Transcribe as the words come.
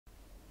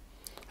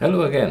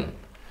Hello again,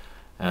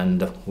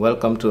 and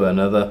welcome to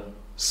another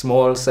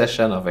small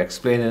session of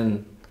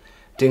explaining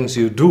things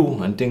you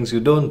do and things you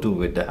don't do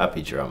with the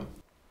HAPI-Drum.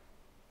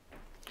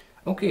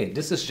 Okay,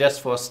 this is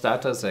just for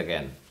starters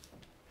again.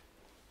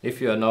 If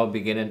you are now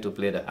beginning to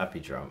play the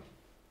HAPI-Drum,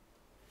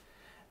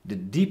 the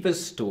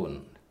deepest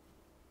tone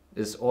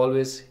is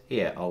always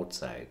here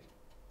outside.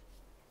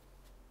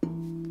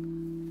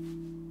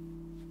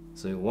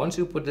 So once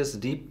you put this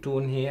deep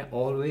tone here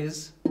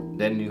always,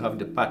 then you have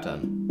the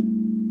pattern.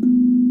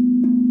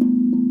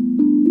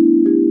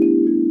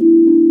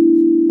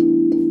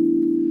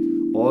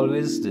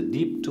 Always the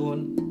deep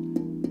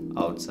tone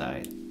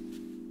outside.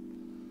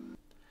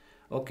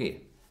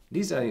 Okay,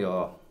 these are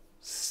your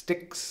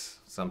sticks.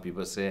 Some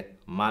people say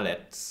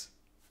mallets,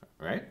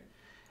 right?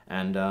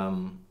 And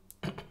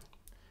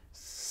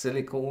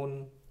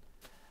silicone.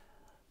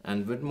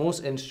 And with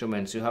most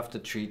instruments, you have to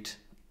treat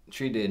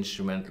the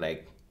instrument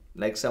like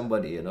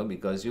somebody, you know,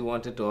 because you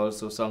want it to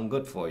also sound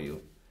good for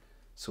you.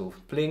 So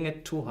playing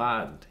it too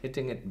hard,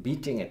 hitting it,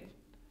 beating it,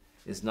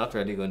 is not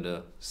really going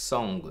to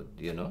sound good,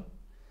 you know.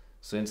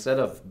 So instead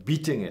of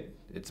beating it,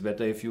 it's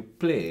better if you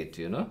play it,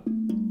 you know.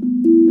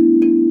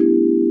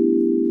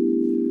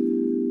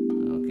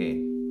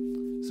 Okay,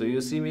 so you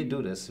see me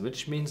do this,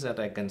 which means that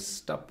I can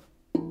stop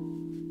the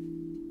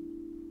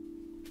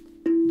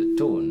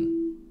tone.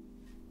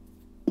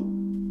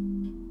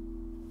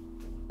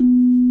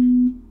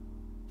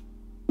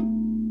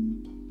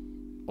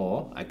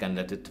 Or I can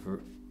let it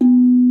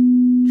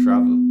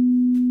travel.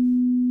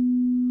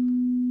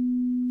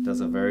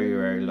 That's a very,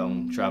 very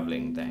long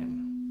traveling time.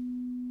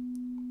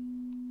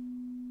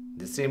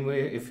 The same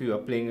way, if you are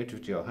playing it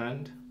with your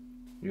hand,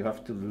 you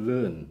have to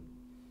learn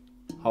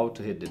how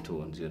to hit the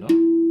tones, you know.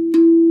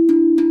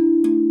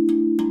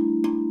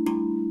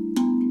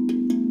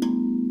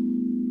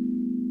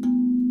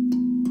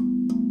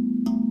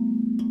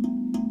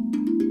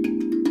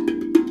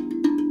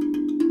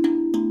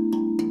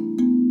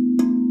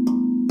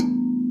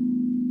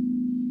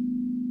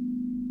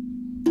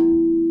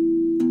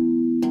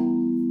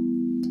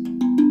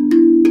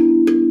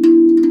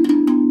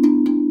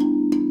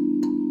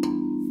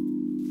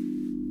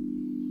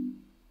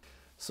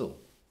 So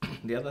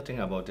the other thing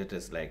about it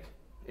is, like,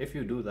 if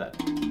you do that,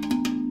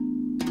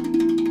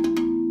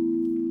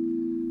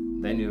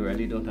 then you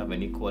really don't have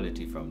any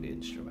quality from the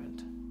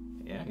instrument.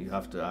 Yeah, you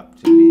have to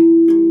actually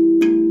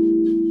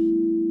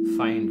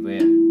find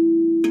where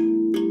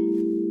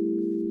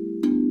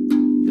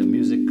the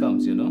music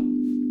comes, you know.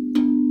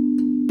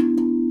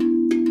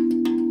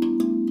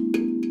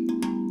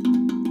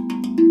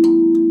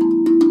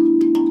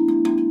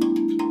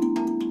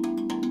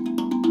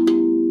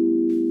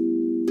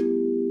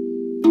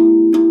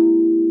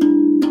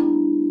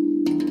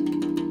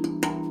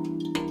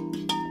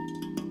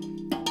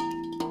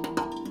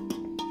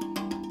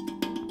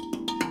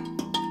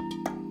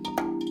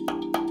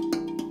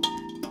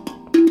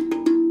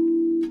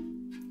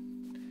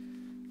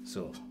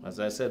 So, as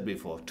I said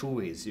before, two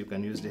ways. You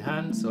can use the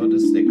hands or the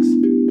sticks.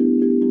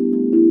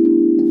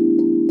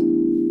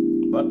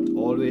 But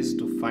always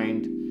to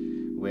find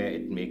where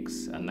it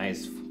makes a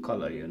nice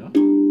color, you know.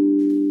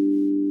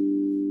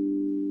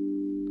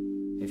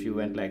 If you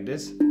went like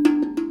this,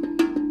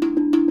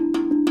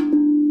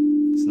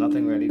 it's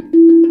nothing really.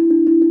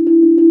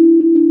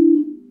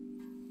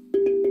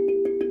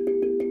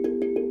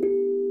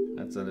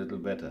 That's a little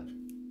better.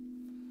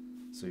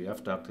 So you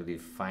have to actually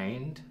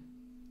find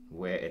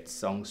where it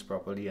sounds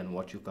properly and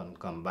what you can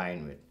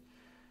combine with.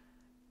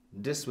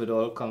 This would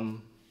all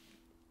come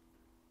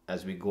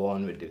as we go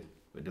on with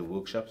the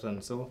workshops,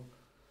 and so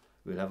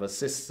we'll have a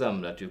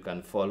system that you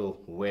can follow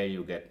where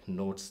you get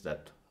notes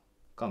that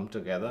come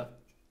together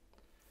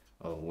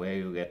or where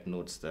you get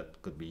notes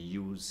that could be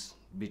used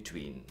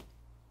between.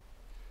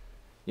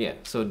 Yeah,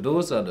 so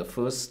those are the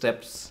first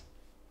steps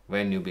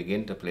when you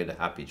begin to play the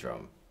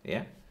HAPI-Drum,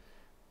 yeah?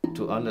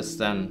 To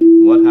understand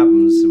what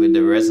happens with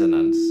the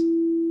resonance,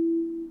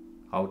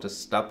 how to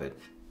stop it.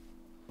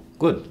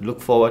 Good.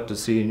 Look forward to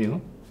seeing you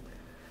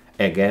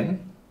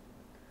again,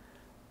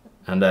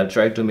 and I'll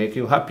try to make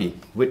you happy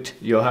with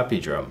your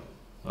HAPI-Drum.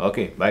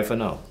 Okay, bye for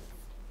now.